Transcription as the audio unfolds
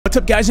What's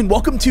up, guys, and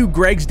welcome to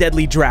Greg's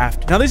Deadly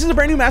Draft. Now, this is a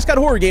brand new Mascot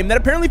horror game that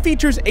apparently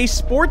features a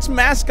sports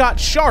mascot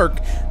shark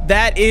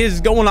that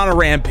is going on a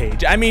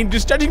rampage. I mean,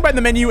 just judging by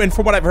the menu and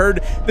from what I've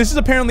heard, this is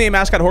apparently a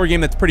Mascot horror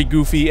game that's pretty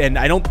goofy, and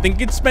I don't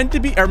think it's meant to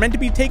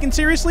be taken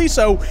seriously,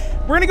 so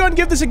we're gonna go ahead and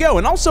give this a go.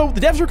 And also,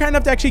 the devs were kind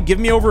enough to actually give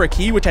me over a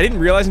key, which I didn't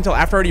realize until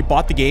after I already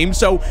bought the game,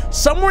 so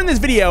somewhere in this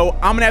video,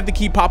 I'm gonna have the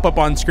key pop up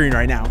on screen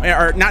right now.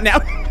 Or, not now.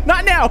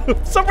 Not now.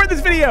 Somewhere in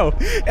this video.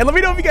 And let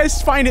me know if you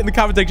guys find it in the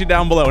comment section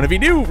down below. And if you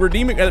do,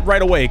 redeem it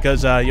right away,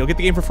 because you'll get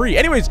the game for free.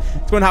 Anyways,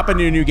 let's go and hop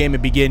into a new game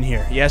and begin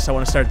here. Yes, I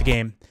want to start the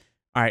game.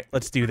 All right,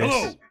 let's do this.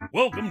 Hello,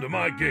 welcome to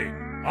my game.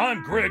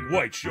 I'm Greg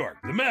Whiteshark,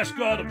 the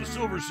mascot of the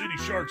Silver City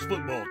Sharks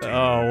football team.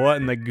 Oh, what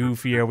in the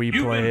goofy are we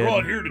playing? You've been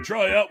brought here to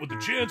try out with the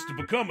chance to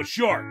become a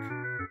shark.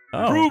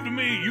 Oh. Prove to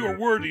me you are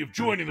worthy of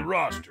joining the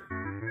roster.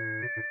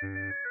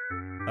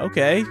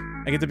 Okay,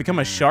 I get to become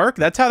a shark?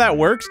 That's how that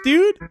works,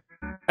 dude?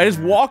 I just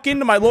walk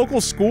into my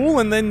local school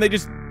and then they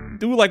just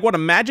do like what, a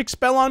magic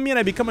spell on me and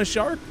I become a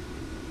shark?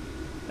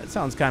 That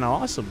sounds kind of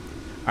awesome.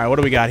 All right, what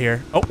do we got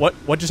here? Oh,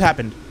 what just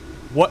happened?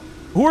 What?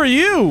 Who are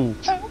you?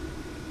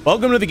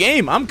 Welcome to the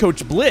game. I'm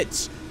Coach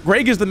Blitz.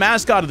 Greg is the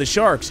mascot of the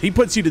Sharks. He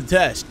puts you to the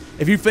test.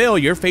 If you fail,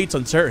 your fate's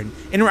uncertain.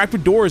 Interact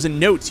with doors and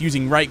notes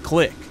using right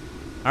click.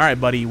 All right,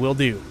 buddy, will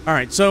do. All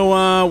right,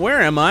 so where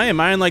am I? Am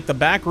I in like the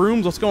back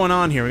rooms? What's going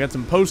on here? We got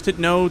some post-it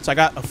notes. I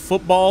got a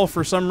football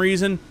for some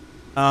reason.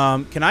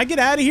 Can I get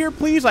out of here,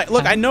 please? Like,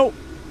 look, I know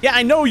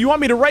you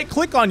want me to right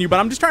click on you, but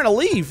I'm just trying to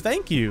leave.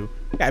 Thank you.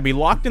 I'd be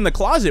locked in the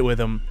closet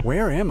with him.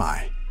 Where am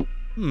I?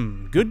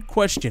 Good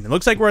question. It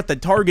looks like we're at the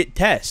target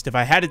test, if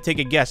I had to take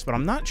a guess, but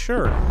I'm not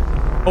sure.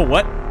 Oh,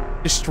 what?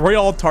 Destroy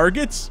all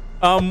targets?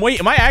 Wait,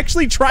 am I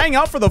actually trying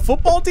out for the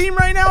football team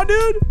right now,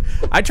 dude?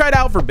 I tried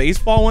out for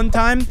baseball one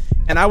time,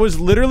 and I was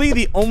literally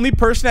the only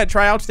person at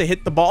tryouts to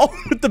hit the ball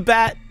with the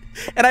bat.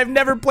 And I've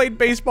never played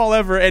baseball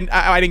ever, and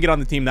I didn't get on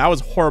the team. I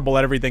was horrible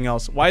at everything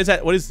else. Why is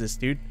that? What is this,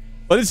 dude?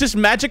 What is this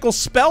magical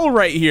spell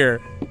right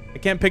here? I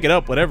can't pick it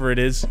up, whatever it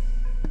is.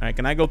 All right,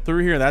 can I go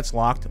through here? That's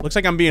locked. It looks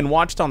like I'm being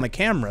watched on the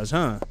cameras,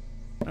 huh?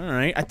 All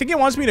right, I think it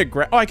wants me to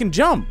grab. Oh, I can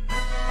jump.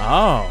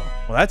 Oh,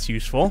 well, that's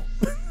useful.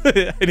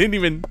 I didn't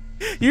even.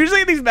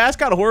 Usually in these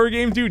mascot horror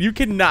games, dude, you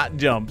cannot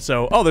jump.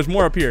 So, oh, there's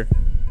more up here.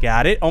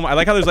 Got it. Oh, my, I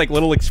like how there's like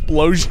little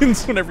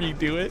explosions whenever you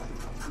do it.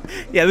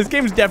 Yeah, this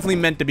game's definitely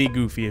meant to be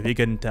goofy, if you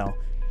couldn't tell.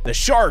 The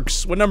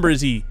Sharks. What number is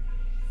he?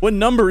 What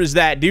number is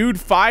that, dude?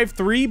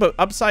 5'3", but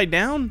upside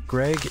down?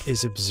 Greg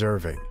is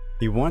observing.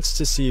 He wants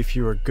to see if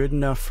you are good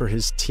enough for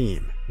his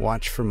team.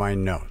 Watch for my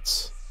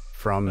notes.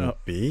 From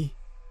B?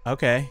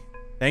 Okay.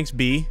 Thanks,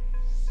 B.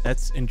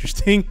 That's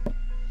interesting.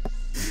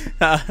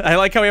 I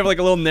like how we have like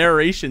a little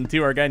narration,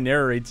 too. Our guy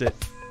narrates it.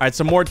 All right,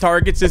 some more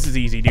targets. This is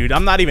easy, dude.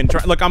 I'm not even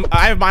trying. Look,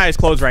 I have my eyes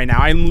closed right now.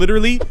 I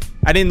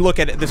didn't look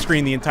at the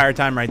screen the entire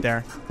time right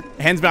there.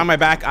 Hands behind my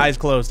back, eyes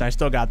closed. I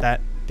still got that.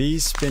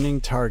 These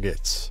spinning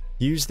targets,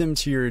 use them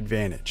to your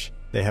advantage.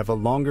 They have a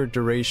longer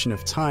duration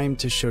of time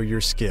to show your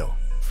skill.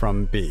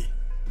 From B.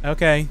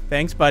 Okay,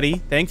 thanks, buddy.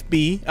 Thanks,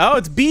 B. Oh,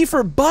 it's B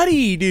for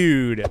buddy,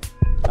 dude.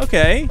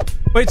 Okay.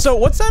 Wait, so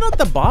what's that at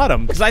the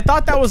bottom? Because I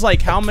thought that was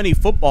like how many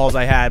footballs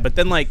I had, but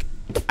then like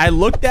I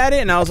looked at it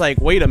and I was like,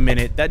 wait a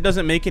minute, that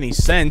doesn't make any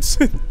sense.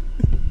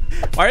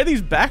 Why are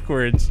these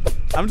backwards?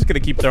 I'm just gonna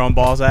keep throwing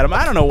balls at him.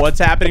 I don't know what's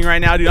happening right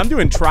now, dude. I'm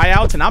doing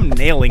tryouts and I'm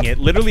nailing it.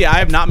 Literally, I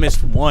have not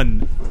missed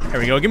one. There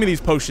we go. Give me these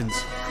potions.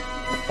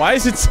 Why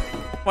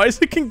does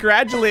it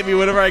congratulate me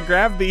whenever I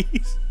grab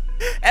these?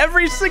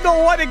 Every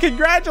single one, it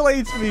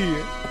congratulates me.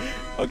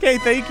 Okay,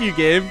 thank you,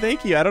 game.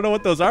 Thank you. I don't know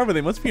what those are, but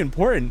they must be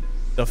important.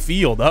 The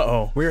field.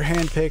 Uh-oh. We're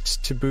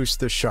handpicked to boost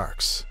the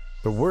Sharks,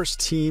 the worst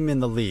team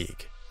in the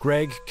league.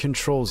 Greg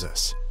controls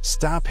us.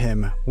 Stop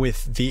him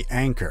with the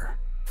anchor.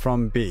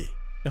 From B.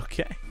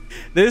 Okay.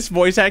 This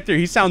voice actor,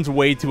 he sounds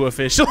way too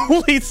official.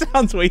 He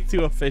sounds way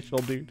too official,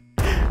 dude.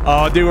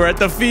 Oh, dude, we're at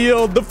the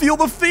field. The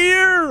field of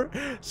fear.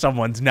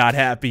 Someone's not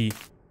happy.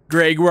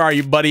 Greg, where are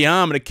you, buddy?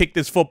 I'm going to kick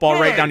this football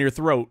right down your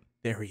throat.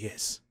 There he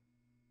is.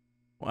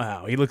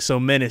 Wow, he looks so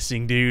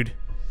menacing, dude.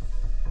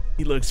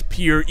 He looks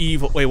pure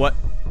evil. Wait, what?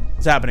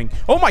 What's happening?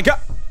 Oh, my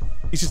God.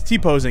 He's just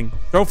T-posing.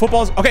 Throw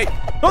footballs. Okay.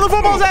 Throw the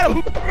footballs at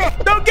him.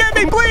 Don't get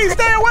me, please.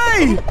 Stay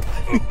away.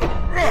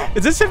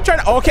 Is this him trying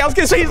to... Oh, okay, I was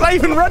going to say he's not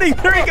even running.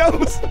 There he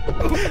goes.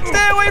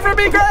 Stay away from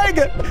me, Greg.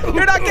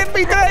 You're not getting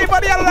me today,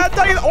 buddy. I don't know how to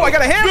tell you. Oh, I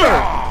got a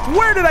hammer.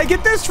 Where did I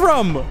get this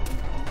from?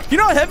 You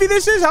know how heavy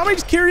this is? How am I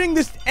just carrying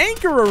this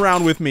anchor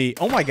around with me?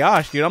 Oh, my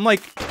gosh, dude. I'm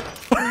like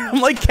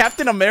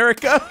Captain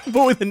America,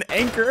 but with an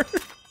anchor.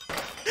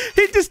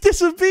 He just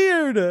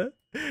disappeared.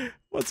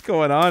 What's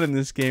going on in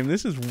this game?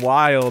 This is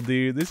wild,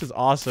 dude. This is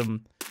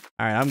awesome.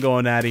 All right, I'm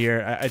going out of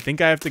here. I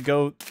think I have to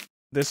go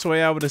this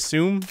way, I would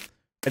assume.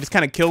 I just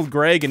kind of killed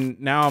Greg, and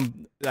now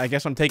I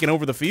guess I'm taking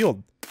over the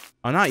field.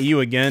 Oh, not you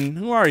again.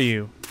 Who are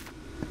you?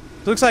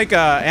 It looks like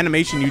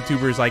animation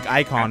YouTubers like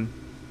Icon.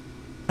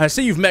 I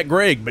say you've met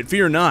Greg, but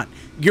fear not.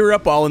 Gear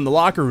up all in the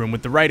locker room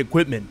with the right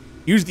equipment.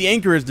 Use the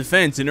anchor as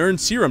defense and earn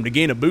serum to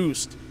gain a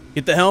boost.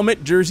 Get the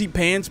helmet, jersey,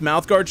 pants,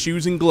 mouthguard,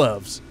 shoes, and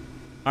gloves.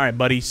 All right,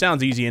 buddy.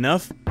 Sounds easy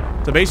enough.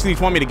 So basically, you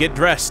just want me to get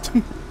dressed.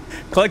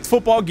 Collect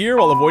football gear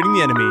while avoiding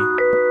the enemy.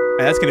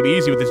 Hey, that's gonna be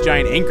easy with this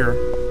giant anchor.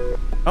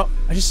 Oh,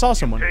 I just saw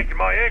someone. Taking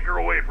my anchor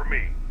away from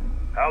me.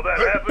 How that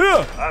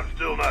happened, I'm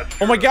still not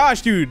sure. Oh my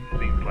gosh, dude.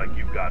 Seems like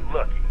you got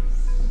lucky.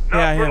 Not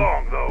Yeah, for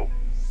long, though.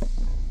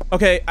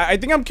 Okay, I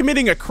think I'm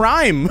committing a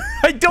crime.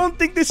 I don't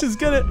think this is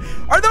gonna...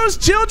 Are those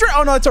children?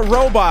 Oh, no, it's a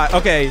robot.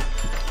 Okay.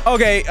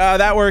 Okay,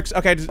 that works.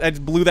 Okay, I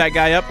just blew that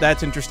guy up.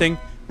 That's interesting.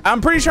 I'm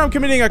pretty sure I'm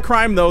committing a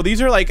crime, though.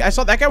 These are like... I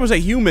saw that guy was a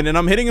human, and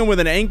I'm hitting him with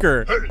an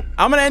anchor.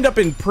 I'm gonna end up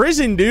in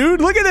prison, dude.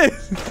 Look at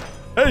this.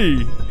 Hey,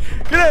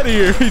 get out of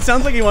here. He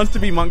sounds like he wants to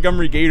be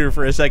Montgomery Gator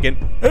for a second.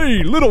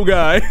 Hey, little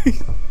guy.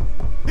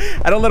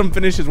 I don't let him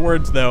finish his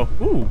words, though.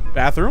 Ooh,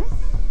 bathroom.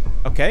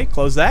 Okay,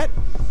 close that.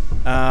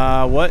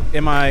 What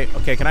am I...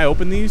 Okay, can I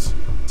open these?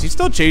 Is he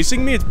still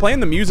chasing me? It's playing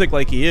the music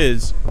like he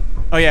is.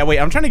 Oh, yeah, wait,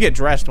 I'm trying to get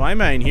dressed. Why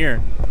am I in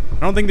here? I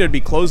don't think there'd be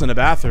clothes in a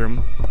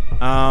bathroom.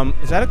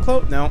 Is that a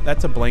cloak? No,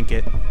 that's a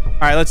blanket. All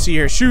right, let's see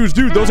here. Shoes,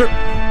 dude, those are...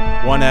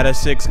 1 out of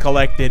 6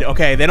 collected.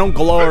 Okay, they don't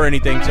glow or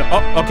anything, so...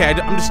 Oh, okay,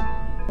 I'm just...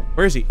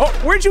 Where is he? Oh,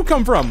 where'd you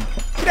come from?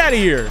 Get out of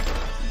here.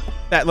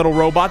 That little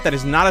robot that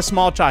is not a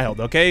small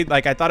child, okay?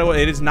 Like, I thought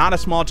it is not a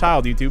small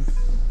child, YouTube.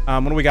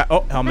 What do we got?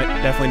 Oh, helmet.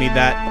 Definitely need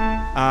that.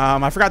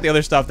 I forgot the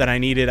other stuff that I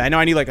needed. I know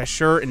I need, like, a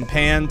shirt and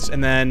pants,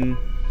 and then...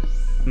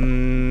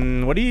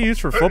 what do you use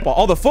for football?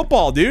 Oh, the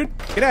football, dude.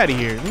 Get out of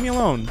here. Leave me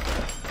alone.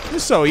 This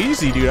is so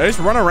easy, dude. I just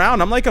run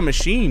around. I'm like a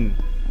machine.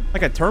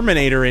 Like a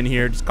Terminator in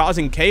here, just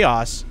causing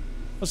chaos.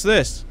 What's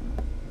this?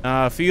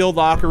 Field,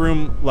 locker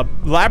room,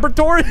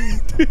 laboratory?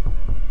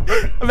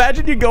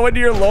 Imagine you go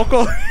into your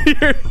local...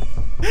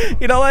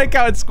 You know, like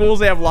how at schools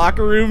they have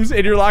locker rooms?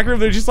 In your locker room,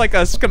 there's just like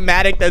a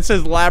schematic that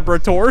says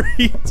laboratory.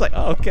 It's like,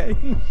 oh, okay.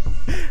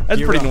 That's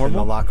You're pretty up in the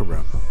normal. locker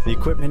room. The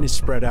equipment is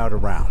spread out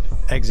around.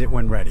 Exit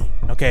when ready.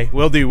 Okay,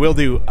 will do, will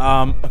do.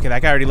 Okay,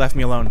 that guy already left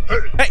me alone.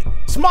 Hey,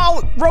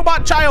 small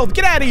robot child,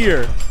 get out of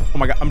here. Oh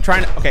my God, I'm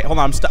trying to... Okay, hold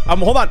on,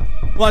 hold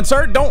on,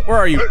 sir. Don't, where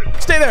are you?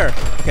 Stay there.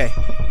 Okay,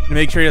 to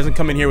make sure he doesn't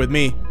come in here with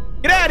me.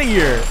 Get out of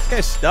here. This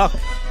guy's stuck.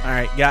 All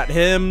right, got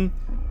him.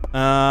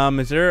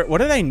 Is there... What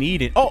do they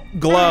need? Oh,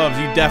 gloves.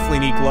 You definitely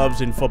need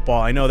gloves in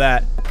football. I know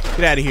that.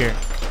 Get out of here.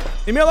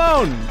 Leave me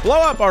alone.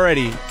 Blow up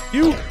already.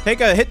 You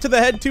take a hit to the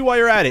head, too, while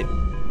you're at it.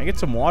 Can I get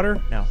some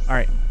water? No. All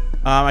right.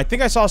 I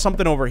think I saw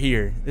something over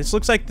here. This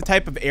looks like the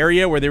type of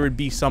area where there would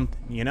be something,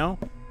 you know?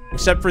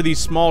 Except for these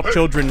small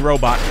children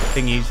robot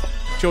thingies.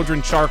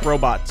 Children shark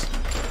robots.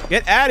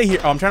 Get out of here.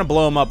 Oh, I'm trying to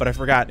blow him up, but I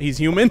forgot. He's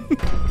human.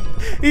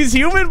 He's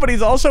human, but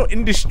he's also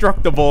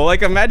indestructible.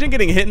 Like, imagine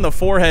getting hit in the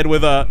forehead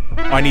with a...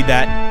 Oh, I need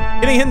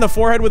that. Getting hit in the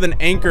forehead with an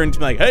anchor and to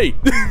be like, hey.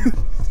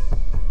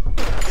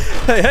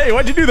 hey,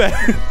 why'd you do that?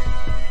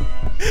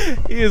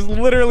 He is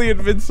literally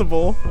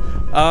invincible.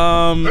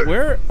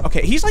 Where?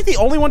 Okay, he's like the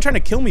only one trying to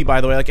kill me, by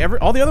the way. Like,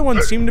 all the other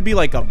ones seem to be,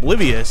 like,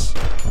 oblivious.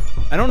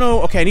 I don't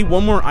know. Okay, I need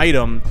one more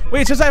item.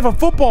 Wait, it says I have a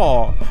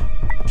football.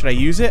 Should I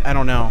use it? I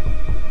don't know.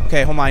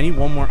 Okay, hold on. I need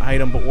one more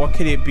item, but what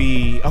could it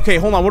be? Okay,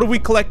 hold on. What have we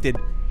collected?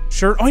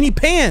 Shirt. Oh, I need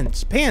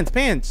pants. Pants.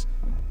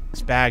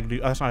 This bag,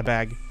 dude. Oh, that's not a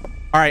bag.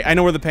 All right, I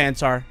know where the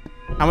pants are.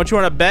 How much you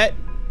want to bet?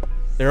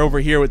 They're over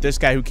here with this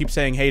guy who keeps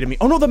saying hey to me.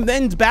 Oh, no, the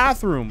men's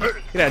bathroom.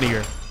 Get out of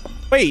here.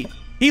 Wait,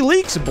 he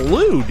leaks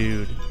blue,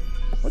 dude.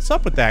 What's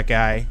up with that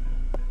guy?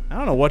 I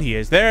don't know what he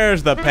is.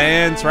 There's the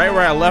pants, right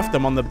where I left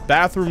them on the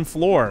bathroom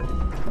floor.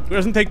 Who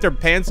doesn't take their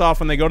pants off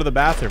when they go to the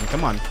bathroom?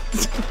 Come on.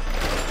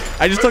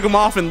 I just took them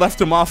off and left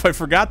them off. I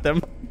forgot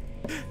them.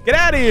 Get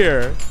out of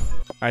here.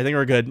 I think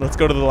we're good. Let's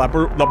go to the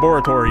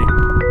laboratory.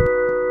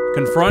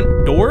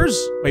 Confront doors?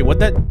 Wait,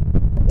 what's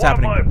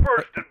happening? One of my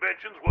first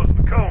inventions was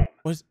the cone.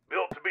 What's...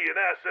 Built to be an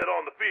asset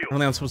on the field. I don't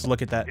think I'm supposed to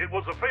look at that. It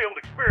was a failed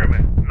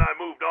experiment, and I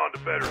moved on to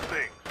better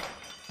things.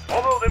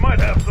 Although they might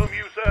have some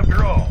use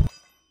after all.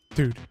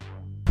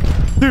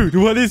 Dude,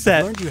 what is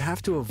that? I learned you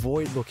have to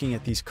avoid looking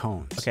at these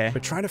cones. Okay.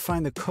 But try to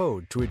find the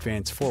code to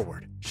advance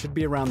forward. Should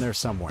be around there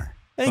somewhere.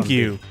 Thank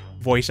you,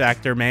 voice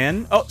actor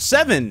man. Oh,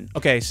 7.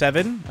 Okay,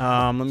 7.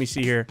 Let me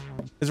see here.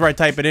 This is where I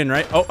type it in,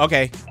 right? Oh,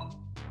 okay.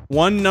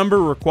 1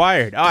 number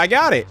required. Oh, I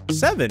got it.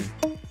 7.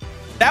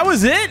 That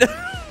was it?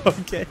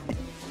 Okay.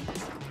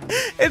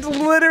 It's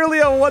literally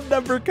a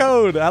 1-number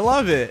code. I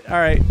love it. All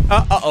right.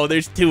 Uh-oh,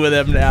 there's 2 of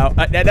them now.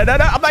 No.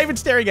 I'm not even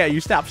staring at you.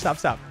 Stop.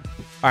 All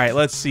right,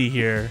 let's see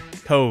here.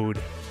 Code.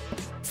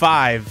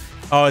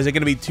 5. Oh, is it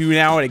going to be 2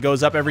 now and it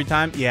goes up every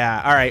time?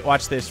 Yeah. All right,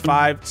 watch this.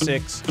 5,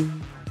 6.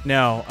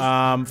 No.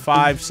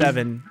 5,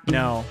 7.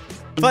 No.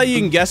 I feel like you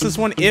can guess this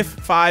one if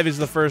 5 is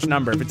the first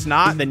number. If it's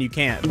not, then you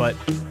can't. But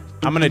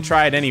I'm going to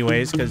try it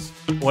anyways, because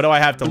what do I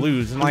have to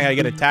lose? It's not like I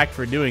get attacked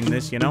for doing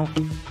this, you know?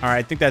 All right,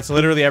 I think that's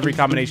literally every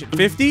combination.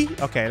 50?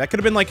 Okay, that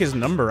could have been like his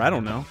number. I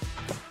don't know.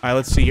 All right,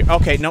 let's see here.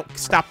 Okay, no,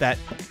 stop that.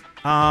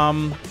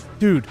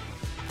 Dude,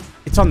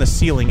 it's on the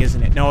ceiling,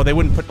 isn't it? No, they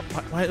wouldn't put...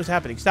 What was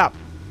happening? Stop.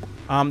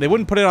 They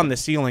wouldn't put it on the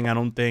ceiling, I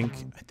don't think.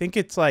 I think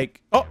it's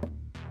like... Oh,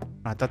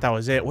 I thought that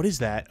was it. What is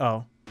that?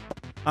 Oh.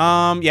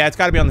 Yeah, it's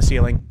got to be on the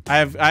ceiling. I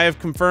have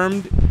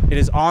confirmed it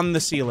is on the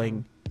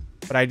ceiling,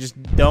 but I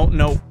just don't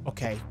know.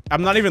 Okay,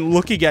 I'm not even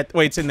looking at...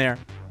 Wait, it's in there.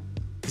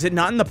 Is it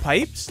not in the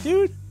pipes,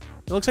 dude?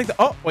 It looks like the...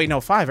 Oh, wait,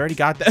 no, 5. I already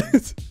got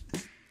that.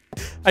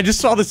 I just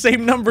saw the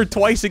same number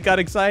twice and got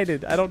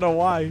excited. I don't know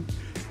why.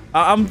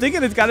 I'm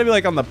thinking it's got to be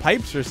like on the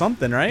pipes or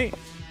something, right?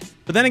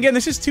 But then again,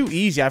 this is too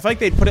easy. I feel like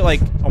they'd put it like...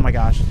 Oh my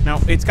gosh.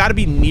 No, it's got to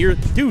be near...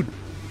 Dude,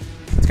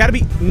 it's got to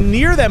be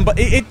near them, but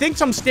it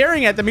thinks I'm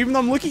staring at them even though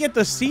I'm looking at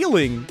the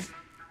ceiling.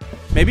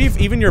 Maybe if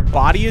even your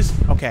body is...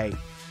 Okay.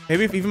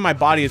 Maybe if even my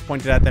body is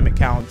pointed at them, it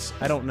counts.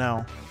 I don't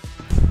know.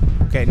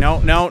 Okay,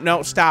 no.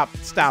 Stop.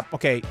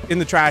 Okay, in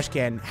the trash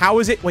can. How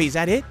is it? Wait, is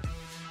that it?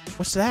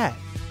 What's that?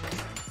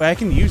 Wait, I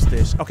can use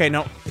this. Okay,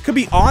 no. It could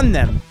be on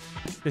them.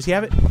 Does he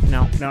have it?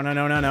 No.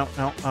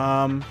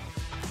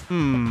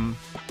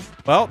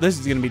 Well, this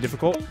is gonna be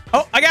difficult.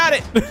 Oh, I got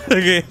it.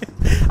 Okay.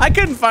 I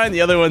couldn't find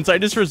the other one, so I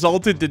just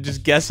resulted to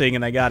just guessing,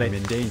 and I got it. I'm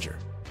in danger.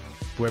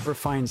 Whoever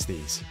finds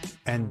these,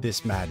 end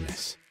this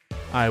madness.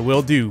 I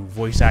will do,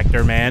 voice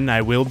actor man.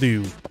 I will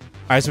do.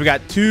 All right, so we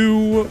got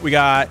 2. We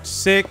got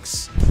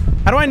 6.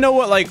 How do I know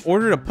what like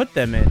order to put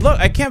them in? Look,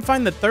 I can't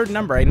find the third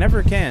number. I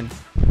never can.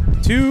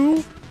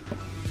 2,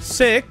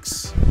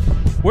 6.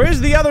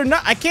 Where's the other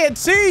nut? I can't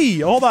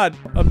see. Hold on.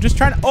 I'm just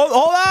trying to. Oh,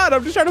 hold on.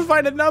 I'm just trying to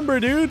find a number,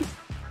 dude.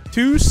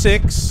 2,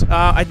 6.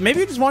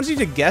 Maybe it just wants you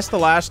to guess the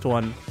last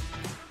one.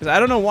 Because I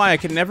don't know why I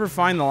can never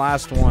find the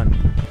last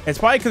one. It's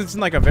probably because it's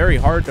in like a very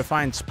hard to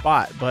find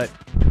spot. But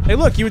hey,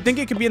 look, you would think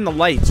it could be in the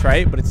lights,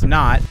 right? But it's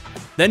not.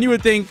 Then you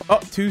would think, oh,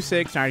 2,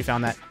 6. I already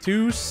found that.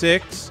 2,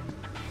 6.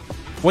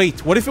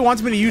 Wait, what if it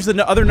wants me to use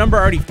the other number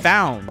I already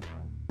found?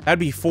 That'd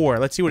be 4.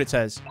 Let's see what it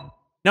says.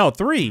 No,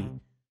 3.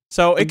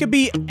 So it could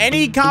be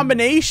any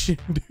combination,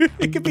 dude.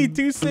 It could be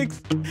 2,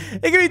 6.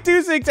 It could be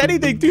 2, 6,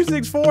 anything. 2,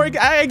 6, 4.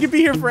 I could be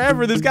here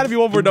forever. There's got to be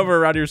one more number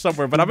around here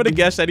somewhere, but I'm going to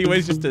guess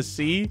anyways just to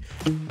see.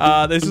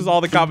 This is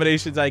all the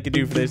combinations I could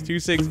do for this. 2,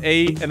 6,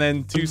 8, and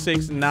then 2,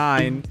 6,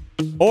 9.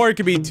 Or it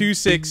could be 2,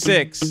 6,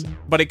 6,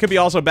 but it could be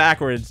also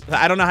backwards.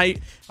 I don't know how you...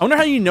 I wonder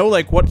how you know,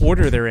 like, what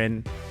order they're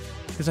in.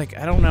 It's like,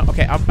 I don't know.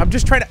 Okay, I'm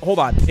just trying to... Hold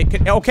on. It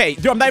could, okay,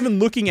 dude, I'm not even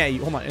looking at you.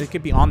 Hold on. It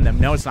could be on them.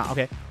 No, it's not.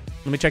 Okay.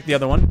 Let me check the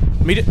other one.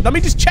 Let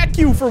me just check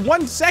you for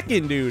 1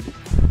 second, dude.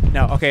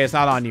 No, okay, it's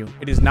not on you.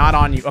 It is not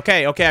on you.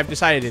 Okay, I've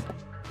decided.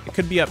 It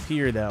could be up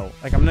here, though.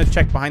 Like, I'm going to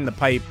check behind the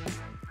pipe.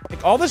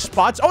 Like, all the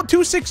spots. Oh,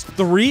 2, 6,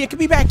 3. It could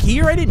be back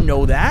here. I didn't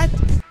know that.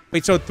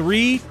 Wait, so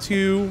 3,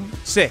 2,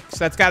 6.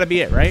 That's got to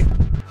be it, right?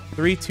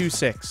 3, 2,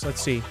 6.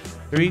 Let's see.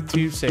 3,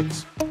 2,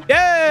 6.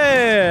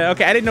 Yeah!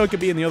 Okay, I didn't know it could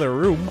be in the other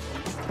room.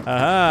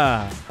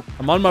 Aha.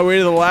 I'm on my way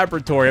to the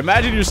laboratory.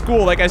 Imagine your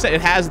school, like I said,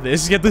 it has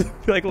this. You get the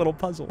like little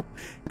puzzle.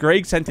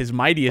 Greg sent his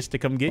mightiest to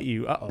come get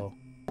you. Uh-oh.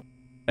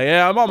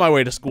 Yeah, I'm on my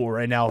way to school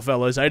right now,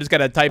 fellas. I just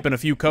gotta type in a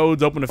few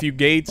codes, open a few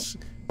gates,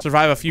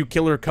 survive a few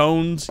killer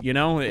cones, you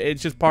know?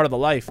 It's just part of the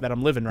life that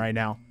I'm living right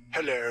now.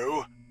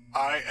 Hello,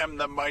 I am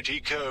the Mighty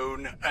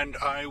Cone, and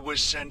I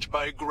was sent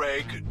by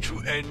Greg to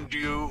end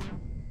you.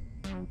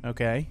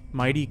 Okay,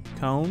 Mighty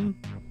Cone?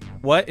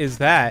 What is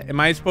that? Am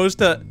I supposed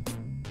to...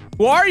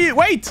 Who are you?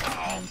 Wait!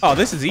 Oh,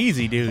 this is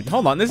easy, dude.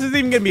 Hold on. This isn't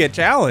even gonna be a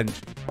challenge.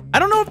 I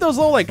don't know if those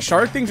little, like,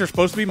 shark things are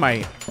supposed to be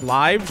my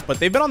lives, but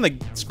they've been on the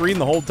screen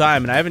the whole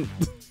time, and I haven't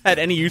had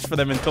any use for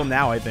them until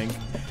now, I think.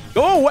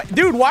 Go away.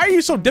 Dude, why are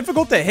you so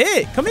difficult to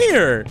hit? Come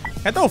here.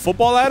 Can I throw a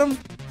football at him?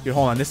 Dude,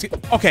 hold on. This...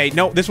 Okay,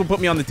 no. This will put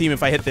me on the team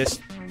if I hit this.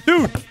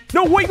 Dude!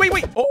 No, wait.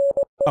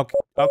 Oh.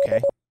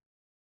 Okay.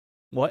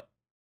 What?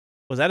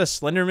 Was that a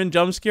Slenderman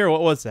jump scare?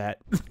 What was that?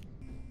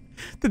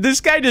 Did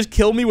this guy just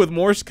kill me with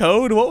Morse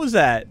code? What was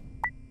that?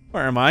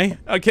 Where am I?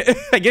 Okay,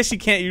 I guess you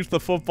can't use the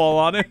football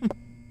on him.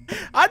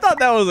 I thought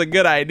that was a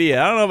good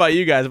idea. I don't know about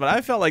you guys, but I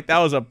felt like that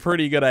was a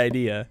pretty good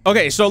idea.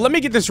 Okay, so let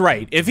me get this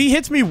right. If he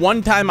hits me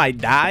one time, I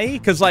die?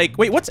 Because, like,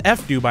 wait, what's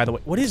F do, by the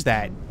way? What is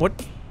that? What?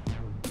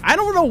 I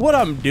don't know what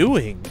I'm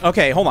doing.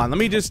 Okay, hold on. Let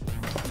me just...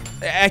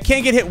 I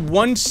can't get hit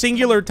one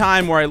singular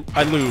time where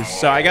I lose.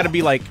 So I got to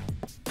be, like...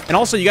 And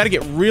also, you got to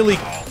get really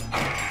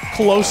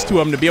close to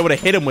him to be able to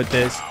hit him with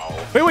this.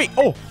 Wait.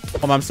 Oh,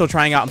 hold on. I'm still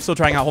trying out.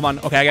 Hold on.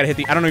 Okay, I gotta hit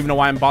the... I don't even know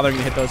why I'm bothering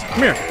to hit those.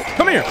 Come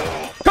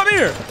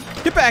here.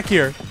 Get back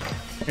here.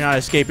 You're not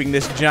escaping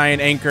this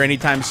giant anchor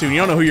anytime soon. You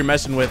don't know who you're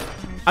messing with.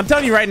 I'm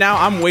telling you right now,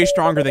 I'm way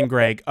stronger than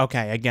Greg.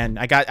 Okay, again,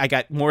 I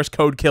got Morse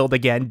code killed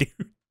again, dude.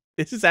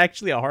 This is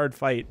actually a hard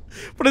fight,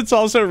 but it's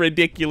also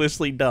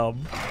ridiculously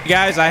dumb.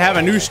 Guys, I have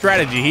a new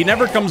strategy. He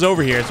never comes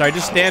over here, so I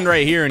just stand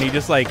right here and he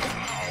just, like,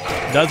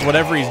 does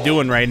whatever he's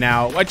doing right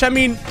now. Which, I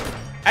mean...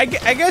 I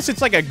guess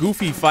it's like a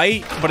goofy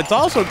fight, but it's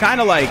also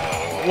kind of like,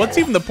 what's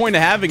even the point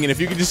of having it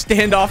if you can just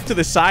stand off to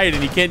the side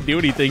and he can't do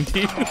anything to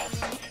you?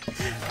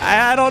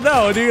 I don't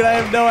know, dude. I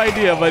have no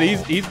idea, but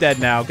he's dead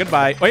now.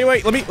 Goodbye.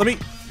 Wait. Let me.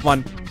 Come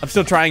on. I'm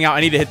still trying out.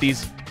 I need to hit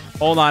these.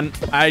 Hold on.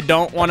 I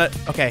don't want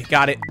to. Okay,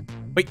 got it.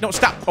 Wait, no,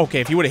 stop.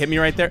 Okay, if you would have hit me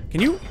right there.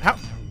 Can you? How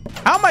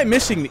am I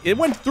missing? It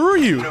went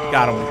through you.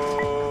 Got him.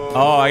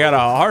 Oh, I got a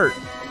heart.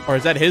 Or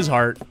is that his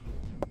heart?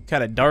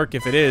 Kind of dark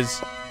if it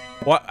is.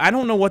 What? I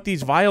don't know what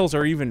these vials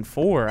are even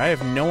for. I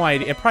have no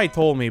idea. It probably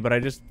told me, but I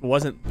just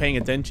wasn't paying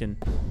attention.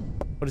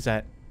 What is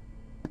that?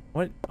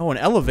 What? Oh, an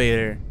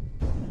elevator.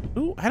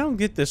 Ooh, I don't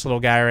get this little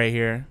guy right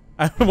here.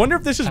 I wonder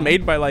if this is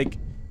made by, like,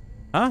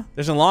 Huh?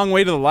 There's a long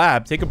way to the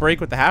lab. Take a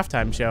break with the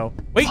halftime show.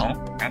 Wait.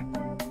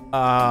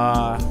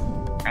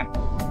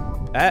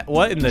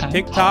 What in the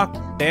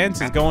TikTok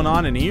dance is going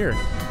on in here?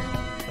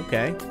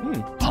 Okay.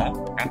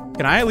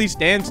 Can I at least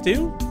dance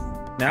too?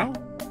 No?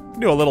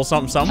 Do a little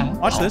something something.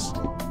 Watch this.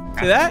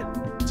 See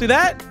that? See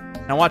that?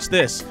 Now watch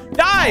this.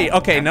 Die!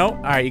 Okay, no.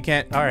 All right, you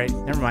can't. All right,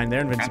 never mind.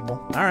 They're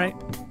invincible. All right.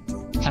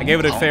 I gave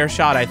it a fair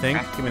shot, I think.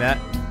 Give me that.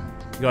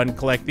 Go ahead and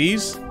collect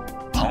these.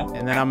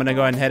 And then I'm going to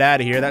go ahead and head out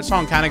of here. That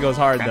song kind of goes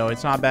hard, though.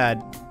 It's not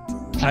bad.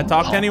 Can I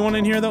talk to anyone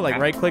in here, though? Like,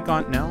 right-click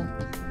on... No?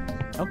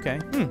 Okay.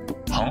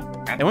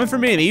 They went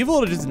from being evil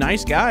to just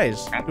nice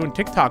guys. Doing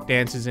TikTok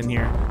dances in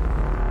here.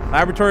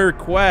 Laboratory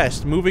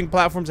request. Moving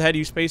platforms ahead,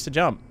 use space to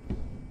jump.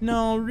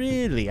 No,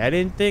 really? I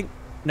didn't think...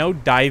 No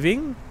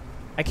diving?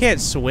 I can't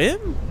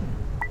swim?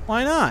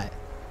 Why not?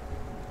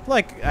 I feel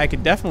like I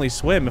could definitely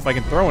swim if I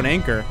can throw an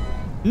anchor.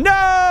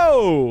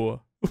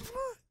 No!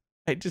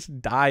 I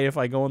just die if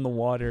I go in the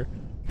water.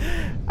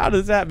 How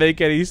does that make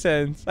any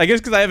sense? I guess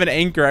because I have an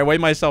anchor, I weigh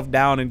myself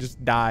down and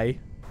just die.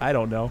 I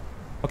don't know.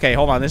 Okay,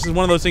 hold on. This is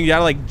one of those things you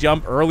gotta like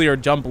jump early or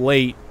jump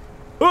late.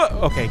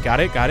 Okay, got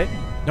it, got it.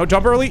 No,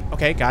 jump early.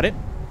 Okay, got it.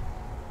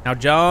 Now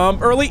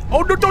jump early.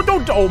 Oh, no,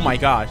 don't. Oh my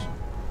gosh.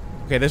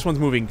 Okay, this one's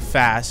moving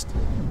fast.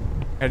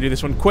 Gotta do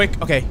this one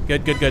quick. Okay,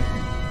 good.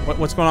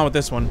 What's going on with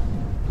this one?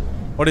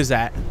 What is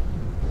that?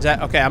 Is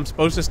that... Okay, I'm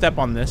supposed to step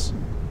on this.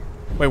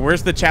 Wait,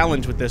 where's the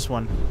challenge with this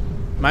one?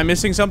 Am I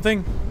missing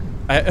something?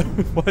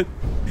 What?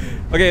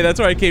 Okay,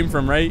 that's where I came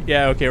from, right?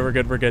 Yeah, okay, we're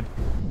good.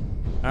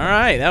 All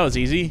right, that was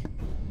easy.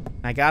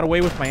 I got away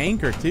with my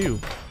anchor, too.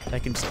 I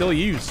can still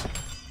use.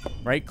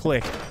 Right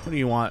click. What do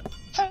you want?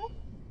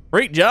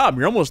 Great job.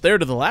 You're almost there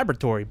to the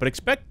laboratory, but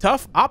expect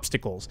tough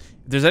obstacles.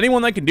 If there's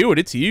anyone that can do it,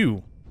 it's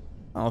you.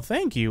 Oh,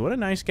 thank you. What a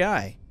nice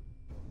guy.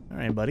 All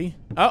right, buddy.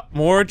 Oh,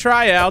 more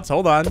tryouts.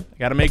 Hold on. I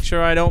got to make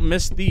sure I don't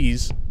miss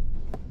these.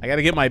 I got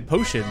to get my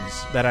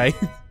potions that I...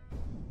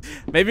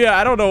 Maybe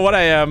I don't know what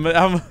I am.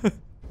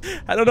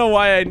 I don't know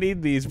why I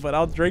need these, but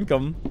I'll drink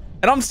them.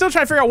 And I'm still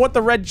trying to figure out what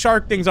the red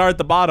shark things are at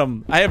the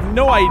bottom. I have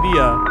no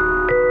idea.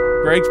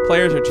 Greg's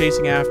players are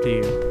chasing after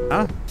you.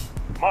 Huh?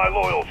 My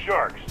loyal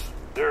sharks,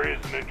 there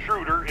is an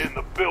intruder in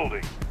the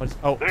building.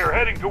 Oh. They are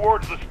heading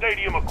towards the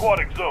stadium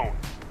aquatic zone.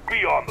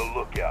 Be on the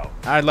lookout.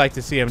 I'd like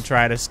to see him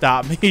try to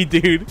stop me,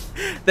 dude.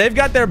 They've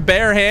got their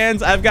bare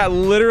hands. I've got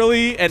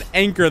literally an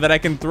anchor that I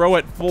can throw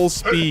at full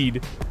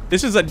speed.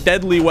 This is a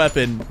deadly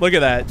weapon. Look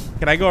at that.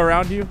 Can I go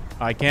around you?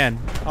 Oh, I can.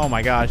 Oh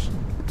my gosh.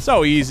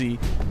 So easy.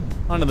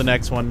 On to the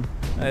next one.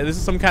 This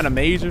is some kind of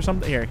maze or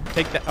something. Here,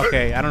 take that.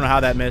 Okay, I don't know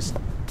how that missed.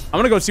 I'm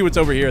gonna go see what's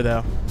over here,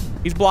 though.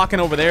 He's blocking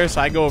over there, so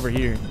I go over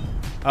here.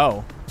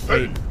 Oh,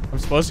 wait. I'm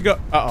supposed to go.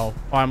 Uh-oh.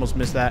 Oh, I almost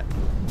missed that.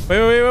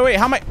 Wait.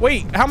 How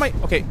am I?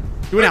 Okay.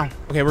 Do it now.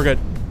 Okay, we're good.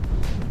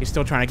 He's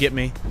still trying to get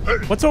me.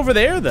 What's over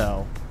there,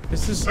 though?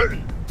 This is...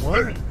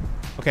 What?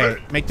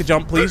 Okay, make the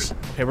jump, please.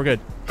 Okay, we're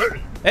good.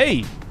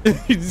 Hey!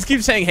 He just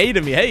keeps saying hey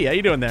to me. Hey, how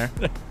you doing there?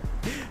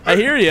 I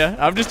hear you.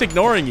 I'm just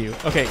ignoring you.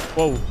 Okay,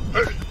 whoa.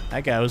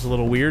 That guy was a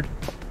little weird.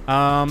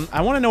 I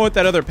want to know what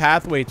that other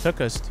pathway took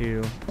us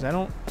to. Because I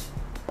don't...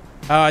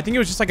 I think it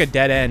was just like a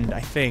dead end,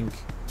 I think.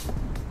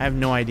 I have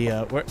no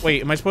idea.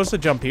 Wait, am I supposed to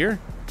jump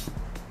here?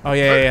 Oh,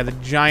 yeah. The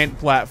giant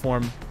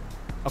platform.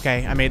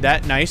 Okay, I made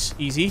that. Nice.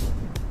 Easy.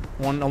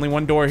 Only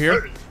one door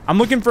here. I'm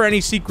looking for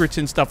any secrets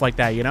and stuff like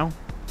that, you know? All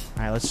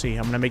right, let's see.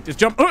 I'm going to make this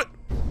jump.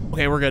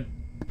 Okay, we're good.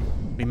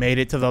 We made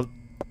it to the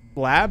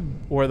lab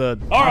or the...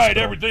 All right,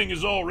 everything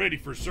is all ready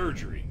for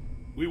surgery.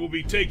 We will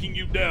be taking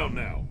you down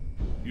now.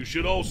 You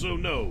should also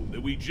know that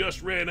we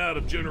just ran out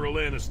of general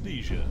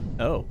anesthesia.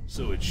 Oh.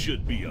 So it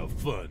should be a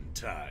fun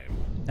time.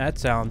 That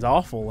sounds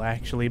awful,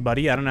 actually,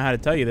 buddy. I don't know how to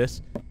tell you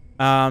this.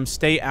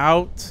 Stay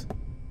out...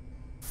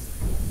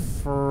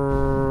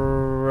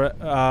 For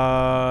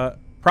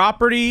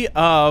property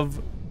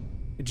of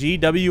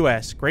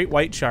GWS, Great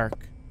White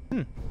Shark.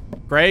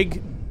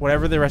 Greg,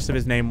 whatever the rest of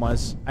his name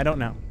was. I don't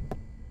know.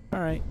 All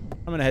right,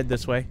 I'm gonna head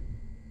this way.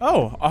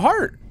 Oh, a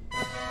heart.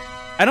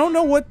 I don't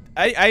know what...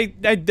 I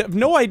have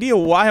no idea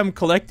why I'm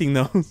collecting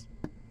those.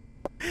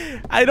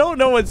 I don't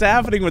know what's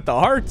happening with the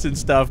hearts and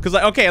stuff. Because,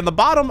 like, okay, on the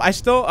bottom, I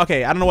still...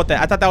 Okay, I don't know what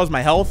that... I thought that was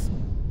my health.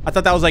 I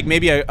thought that was like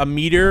maybe a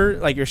meter,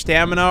 like your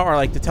stamina, or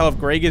like to tell if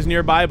Greg is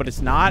nearby, but it's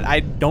not.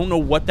 I don't know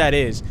what that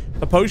is.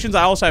 The potions,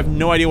 I also have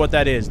no idea what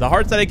that is. The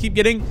hearts that I keep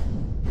getting,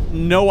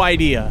 no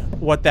idea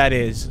what that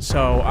is.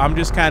 So I'm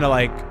just kind of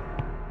like,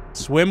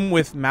 swim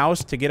with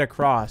mouse to get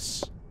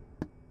across.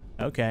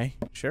 Okay,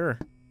 sure.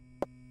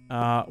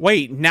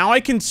 Wait, now I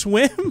can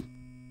swim?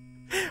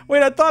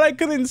 Wait, I thought I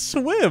couldn't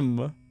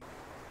swim.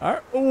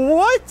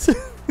 What?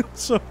 I'm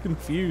so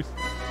confused.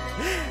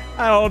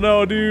 I don't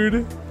know,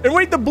 dude. And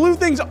wait, the blue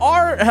things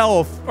are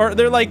health, or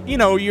they're like, you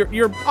know,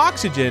 your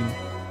oxygen.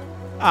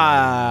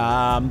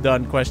 I'm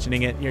done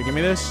questioning it. Here, give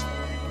me this.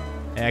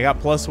 Yeah, I got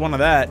 +1 of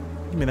that.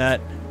 Give me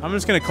that. I'm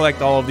just gonna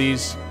collect all of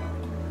these.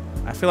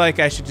 I feel like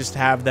I should just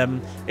have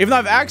them, even though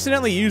I've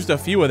accidentally used a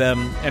few of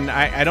them, and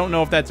I don't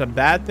know if that's a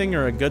bad thing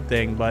or a good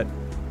thing, but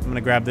I'm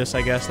gonna grab this,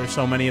 I guess. There's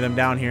so many of them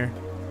down here.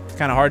 It's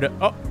kind of hard to...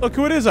 Oh, look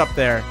who it is up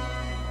there.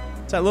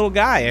 It's that little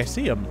guy. I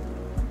see him.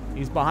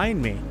 He's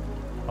behind me.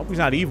 Hope he's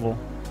not evil.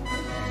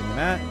 Give me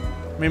that.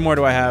 How many more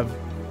do I have?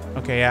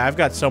 Okay, yeah, I've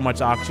got so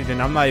much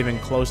oxygen. I'm not even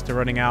close to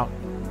running out.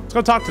 Let's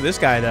go talk to this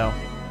guy, though.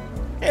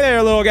 Hey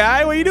there, little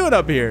guy. What are you doing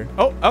up here?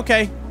 Oh,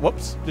 okay.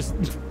 Whoops.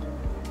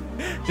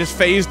 Just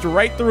phased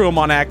right through him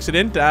on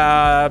accident.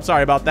 I'm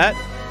sorry about that.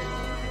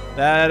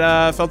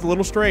 That felt a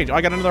little strange. Oh,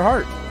 I got another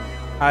heart.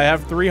 I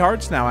have 3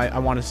 hearts now, I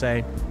want to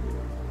say.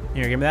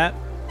 Here, give me that.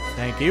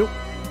 Thank you.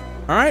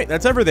 All right,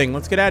 that's everything.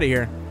 Let's get out of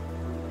here.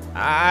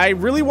 I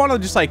really want to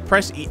just, like,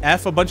 press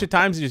F a bunch of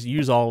times and just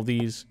use all of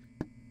these.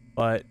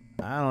 But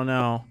I don't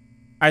know. All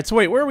right, so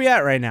wait, where are we at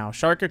right now?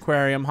 Shark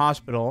Aquarium,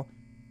 Hospital.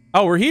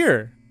 Oh, we're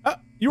here.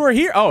 You are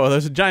here? Oh,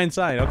 there's a giant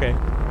sign. Okay.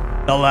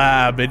 The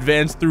lab.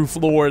 Advance through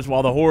floors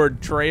while the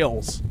horde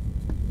trails.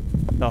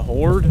 The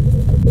horde?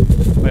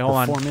 Wait, hold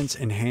on. Performance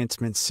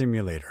Enhancement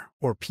Simulator,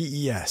 or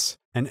PES,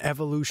 an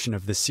evolution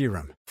of the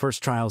serum.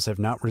 First trials have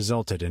not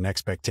resulted in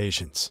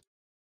expectations.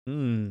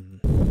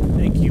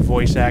 Thank you,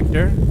 voice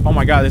actor. Oh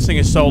my god, this thing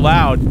is so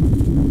loud.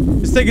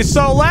 This thing is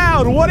so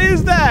loud! What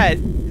is that?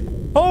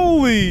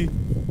 Holy!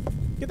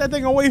 Get that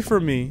thing away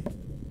from me.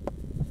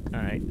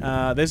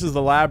 Alright, this is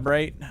the lab,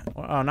 right?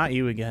 Oh, not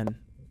you again.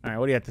 Alright,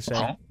 what do you have to say?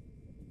 Huh?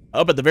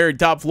 Up at the very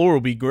top floor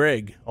will be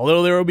Greg.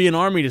 Although there will be an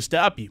army to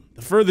stop you.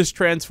 The furthest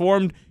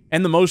transformed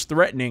and the most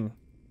threatening.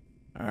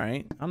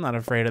 Alright, I'm not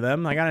afraid of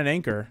them. I got an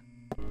anchor.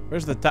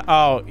 Where's the top?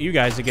 Oh, you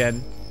guys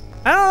again.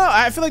 I don't know.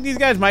 I feel like these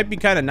guys might be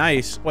kind of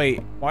nice. Wait,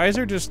 why is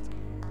there just...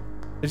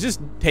 There's just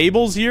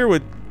tables here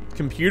with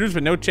computers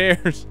but no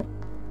chairs.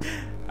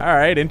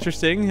 Alright,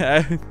 interesting.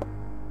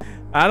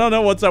 I don't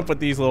know what's up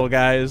with these little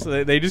guys.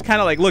 They just kind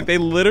of like, look, they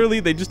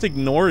just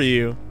ignore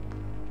you.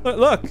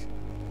 Look.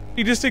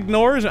 He just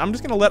ignores. I'm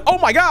just going to let... Oh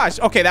my gosh.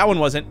 Okay, that one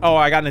wasn't. Oh,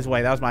 I got in his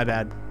way. That was my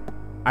bad.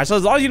 All right, so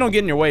as long as you don't get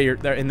in your way, you're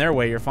in their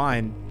way, you're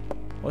fine.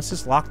 What's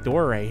this locked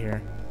door right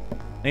here?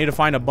 I need to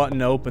find a button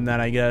to open that,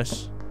 I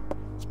guess.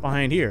 It's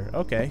behind here.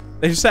 Okay.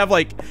 They just have,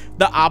 like,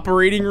 the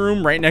operating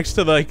room right next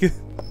to, like,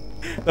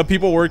 the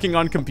people working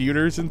on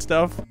computers and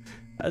stuff.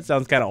 That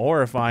sounds kind of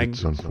horrifying.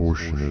 It's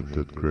unfortunate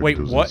that Greg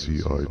doesn't see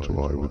eye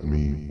to eye with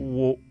me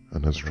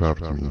and has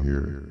trapped me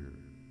here.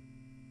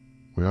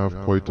 We have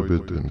quite a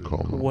bit in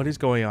common. What is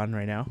going on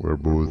right now? We're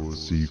both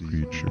sea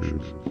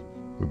creatures.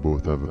 We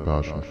both have a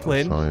passion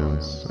for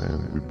science,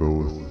 and we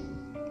both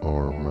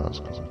are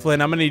Mascot.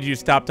 Flynn, I'm gonna need you to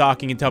stop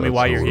talking and tell me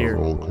why you're here.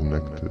 We're all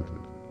connected.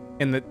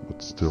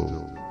 But still,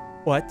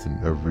 what? In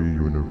every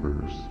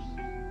universe,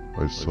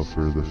 I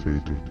suffer the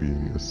fate of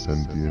being a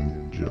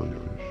sentient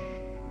jellyfish.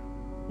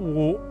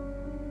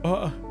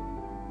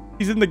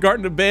 He's in the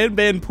Garten of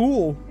Banban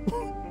pool.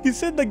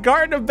 He's in the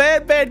Garten of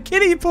Banban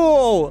kiddie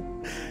pool.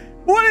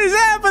 What is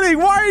happening?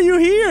 Why are you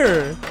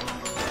here?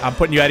 I'm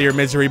putting you out of your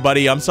misery,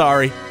 buddy. I'm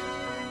sorry.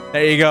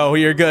 There you go.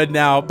 You're good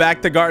now.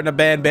 Back to Garten of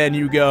Banban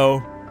you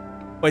go.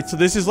 Wait, so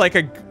this is like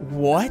a...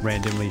 What?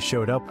 Randomly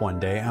showed up one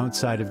day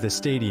outside of the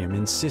stadium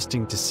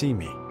insisting to see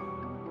me.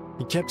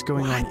 He kept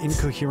going on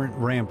incoherent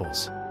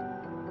rambles.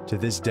 To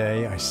this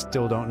day, I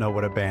still don't know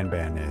what a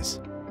banban is.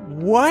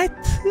 What?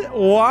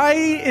 Why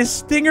is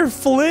Stinger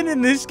Flynn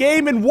in this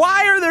game, and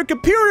why are there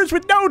computers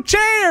with no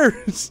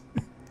chairs?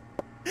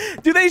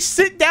 Do they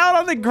sit down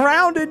on the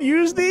ground and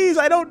use these?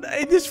 I don't...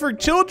 Is this for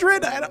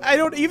children? I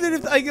don't... Even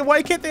if... Like,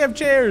 why can't they have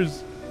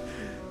chairs?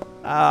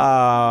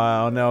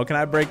 Oh, no. Can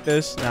I break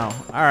this? No.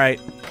 Alright.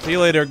 See you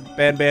later,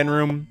 Banban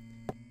Room.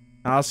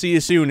 I'll see you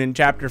soon in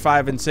Chapter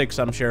 5 and 6,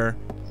 I'm sure.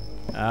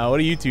 What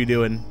are you two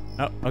doing?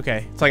 Oh,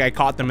 okay. It's like I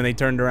caught them and they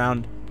turned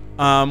around.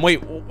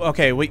 Wait.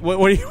 Okay, wait. What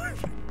are you...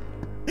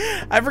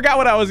 I forgot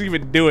what I was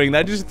even doing.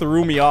 That just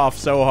threw me off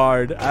so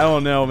hard. I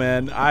don't know,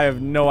 man. I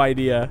have no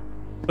idea.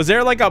 Was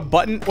there like a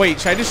button? Wait,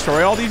 should I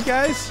destroy all these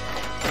guys?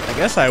 I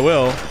guess I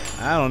will.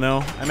 I don't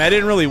know. I mean, I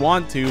didn't really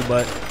want to,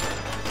 but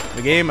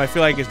the game, I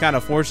feel like, is kind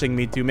of forcing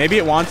me to. Maybe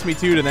it wants me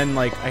to, and then,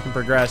 like, I can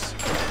progress.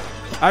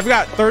 I've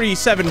got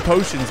 37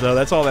 potions, though.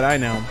 That's all that I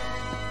know.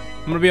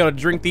 I'm going to be able to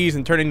drink these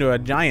and turn into a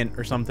giant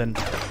or something.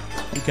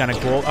 Be kind of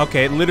cool.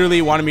 Okay, it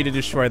literally wanted me to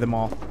destroy them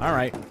all. All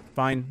right,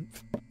 fine.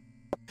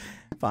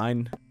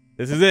 Fine.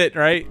 This is it,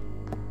 right?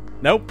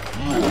 Nope.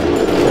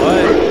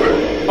 What?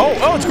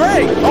 Oh, it's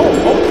Greg!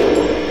 Oh.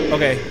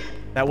 Okay,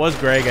 that was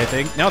Greg, I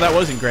think. No, that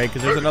wasn't Greg,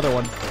 because there's another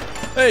one.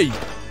 Hey!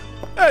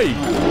 What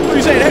are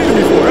you saying hey to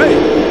me for? Hey,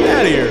 get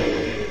out of here.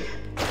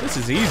 This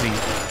is easy.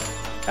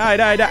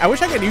 Die. I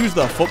wish I could use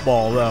the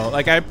football, though.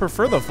 Like, I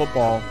prefer the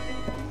football,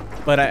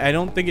 but I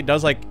don't think it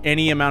does, like,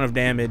 any amount of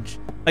damage.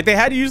 Like, they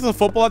had to use the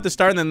football at the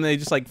start, and then they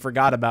just, like,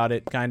 forgot about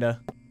it, kind of.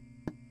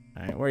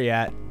 All right, where you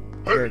at?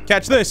 Here,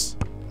 catch this.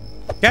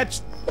 Catch.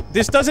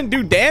 This doesn't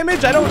do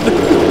damage? I don't...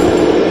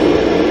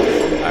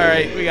 All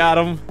right, we got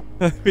him.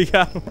 We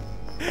got him.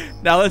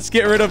 Now let's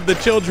get rid of the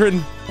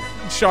children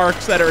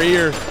sharks that are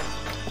here.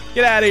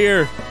 Get out of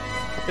here.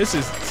 This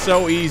is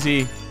so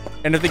easy.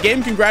 And if the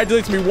game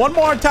congratulates me one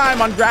more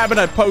time on grabbing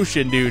a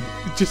potion, dude,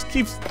 it just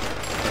keeps...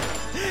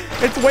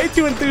 It's way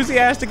too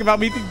enthusiastic about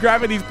me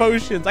grabbing these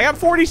potions. I got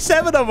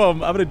 47 of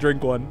them. I'm going to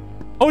drink one.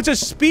 Oh, it's a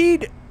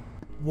speed...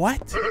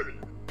 What?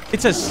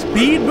 It's a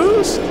speed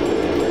boost?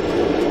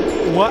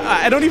 What?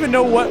 I don't even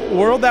know what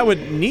world that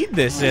would need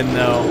this in,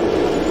 though.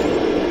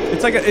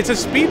 It's like it's a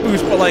speed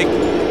boost, but like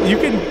you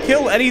can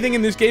kill anything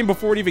in this game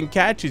before it even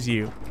catches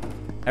you.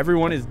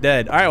 Everyone is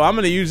dead. All right, well, I'm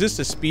gonna use this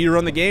to speed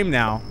run the game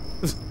now.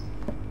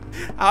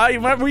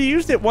 We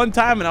used it one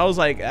time, and I was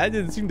like, that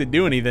didn't seem to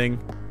do anything.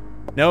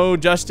 No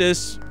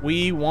justice.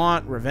 We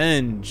want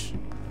revenge.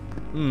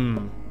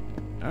 All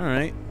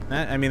right.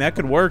 I mean, that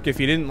could work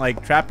if you didn't,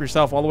 like, trap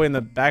yourself all the way in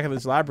the back of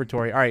this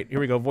laboratory. All right, here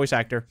we go. Voice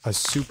actor. A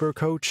super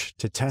coach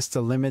to test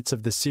the limits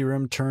of the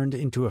serum turned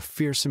into a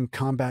fearsome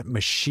combat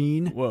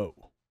machine? Whoa.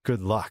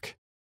 Good luck.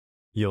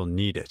 You'll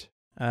need it.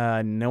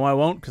 No, I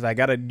won't, because I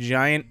got a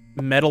giant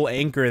metal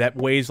anchor that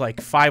weighs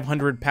like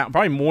 500 pounds,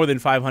 probably more than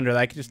 500, that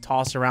I could just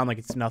toss around like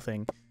it's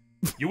nothing.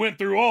 You went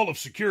through all of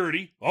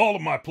security, all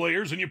of my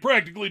players, and you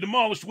practically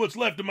demolished what's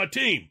left of my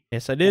team.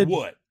 Yes, I did. For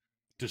what?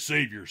 To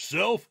save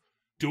yourself?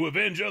 To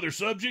avenge other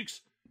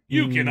subjects?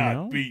 You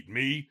cannot beat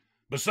me.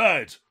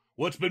 Besides,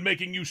 what's been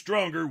making you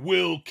stronger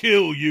will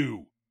kill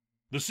you.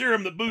 The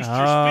serum that boosts your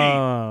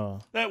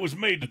speed, that was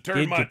made to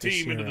turn my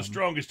team into the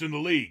strongest in the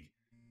league.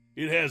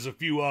 It has a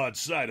few odd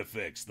side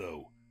effects,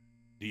 though.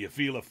 Do you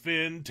feel a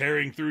fin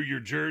tearing through your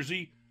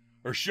jersey?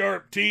 Or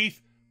sharp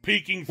teeth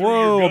peeking through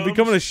your gums? Whoa,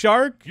 becoming a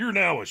shark? You're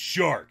now a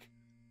shark.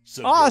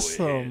 So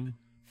awesome. Go ahead,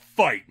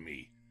 fight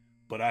me.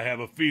 But I have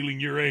a feeling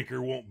your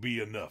anchor won't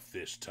be enough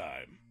this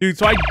time. Dude,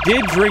 so I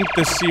did drink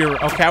the serum.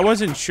 Okay, I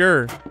wasn't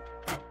sure.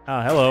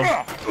 Oh, hello.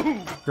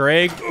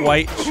 Greg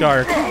White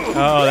Shark.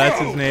 Oh, that's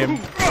his name.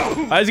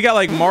 Why has he got,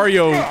 like,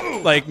 Mario,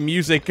 like,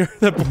 music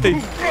that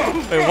plays?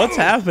 Wait, what's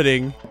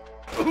happening?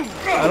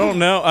 I don't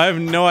know. I have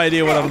no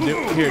idea what I'm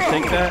doing. Here,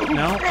 take that.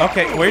 No?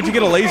 Okay, where'd you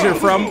get a laser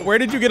from? Where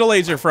did you get a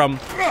laser from?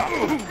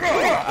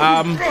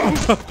 I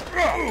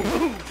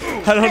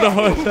don't know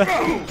what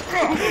that...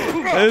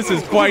 This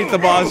is quite the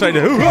boss right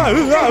now. I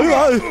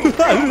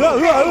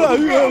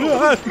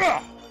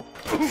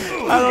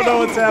don't know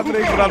what's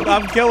happening, but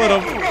I'm killing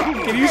him.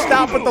 Can you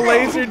stop with the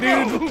laser,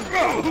 dude?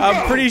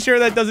 I'm pretty sure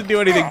that doesn't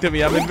do anything to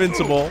me. I'm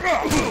invincible.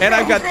 And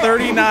I've got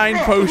 39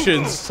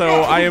 potions,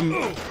 so I am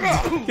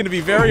going to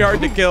be very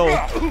hard to kill.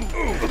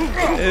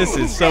 This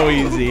is so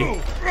easy.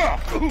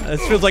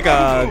 This feels like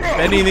a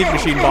vending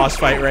machine boss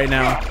fight right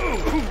now.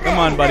 Come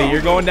on, buddy.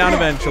 You're going down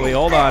eventually.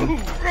 Hold on.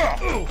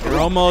 You're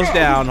almost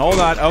down. Hold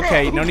on.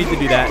 Okay, no need to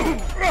do that.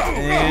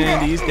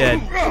 And he's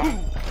dead.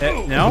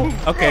 No?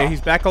 Okay,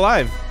 he's back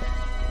alive.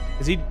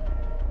 Is he...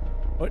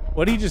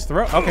 What did he just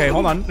throw? Okay,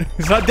 hold on.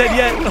 He's not dead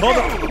yet. Hold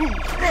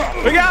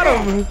on. We got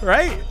him,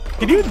 right?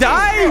 Can you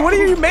die? What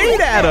are you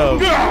made out of?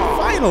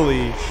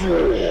 Finally.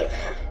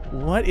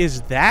 What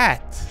is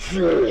that?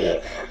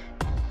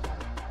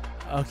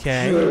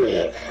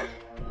 Okay.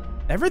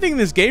 Everything in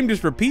this game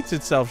just repeats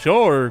itself.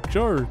 Sure.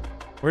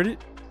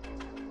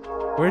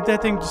 Where'd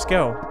that thing just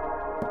go?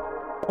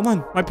 Hold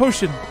on, my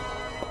potion.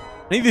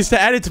 I need this to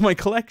add it to my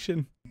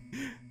collection.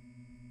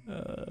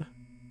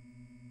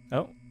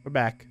 Oh, we're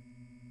back.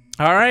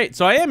 All right,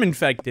 so I am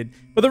infected.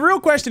 But the real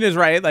question is,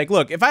 right, like,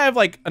 look, if I have,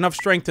 like, enough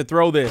strength to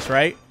throw this,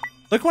 right?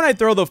 Look, when I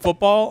throw the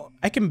football,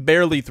 I can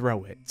barely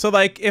throw it. So,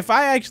 like, if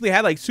I actually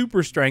had, like,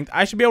 super strength,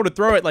 I should be able to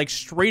throw it, like,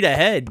 straight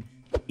ahead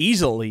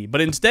easily.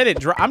 But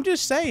instead, I'm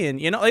just saying,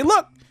 you know, like,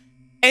 look,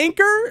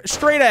 anchor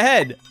straight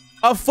ahead.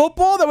 A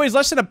football that weighs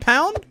less than a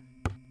pound?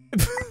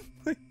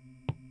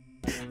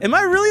 Am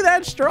I really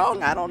that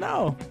strong? I don't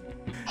know.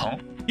 Huh?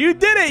 You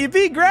did it. You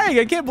beat Greg.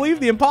 I can't believe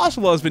the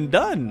impossible has been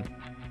done.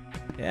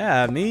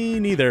 Yeah, me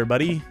neither,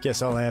 buddy.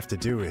 Guess all I have to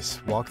do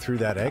is walk through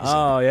that exit.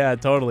 Oh, yeah,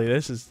 totally.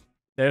 There's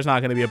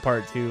not going to be a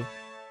part 2.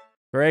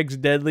 Greg's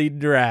deadly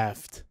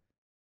draft.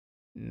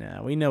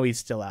 No, we know he's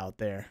still out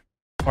there.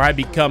 Or I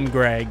become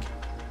Greg.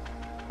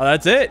 Oh,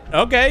 that's it.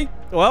 Okay.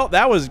 Well,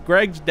 that was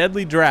Greg's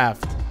deadly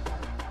draft.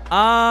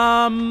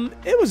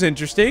 It was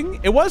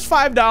interesting. It was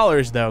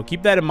 $5 though.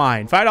 Keep that in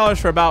mind. $5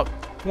 for about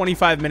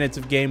 25 minutes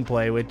of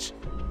gameplay, which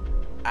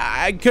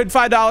could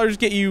 $5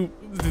 get you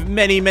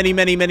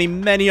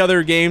many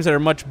other games that are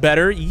much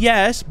better?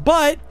 Yes,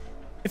 but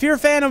if you're a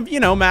fan of, you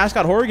know,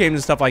 Mascot horror games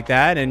and stuff like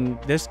that,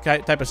 and this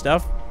type of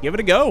stuff, give it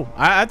a go.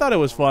 I thought it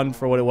was fun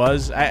for what it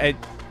was.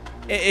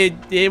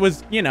 It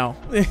was, you know,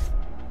 it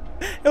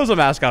was a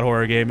Mascot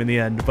horror game in the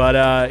end.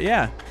 But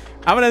yeah,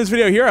 I'm gonna end this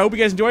video here. I hope you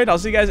guys enjoyed. I'll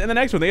see you guys in the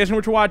next one. Thank you guys so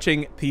much for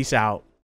watching. Peace out.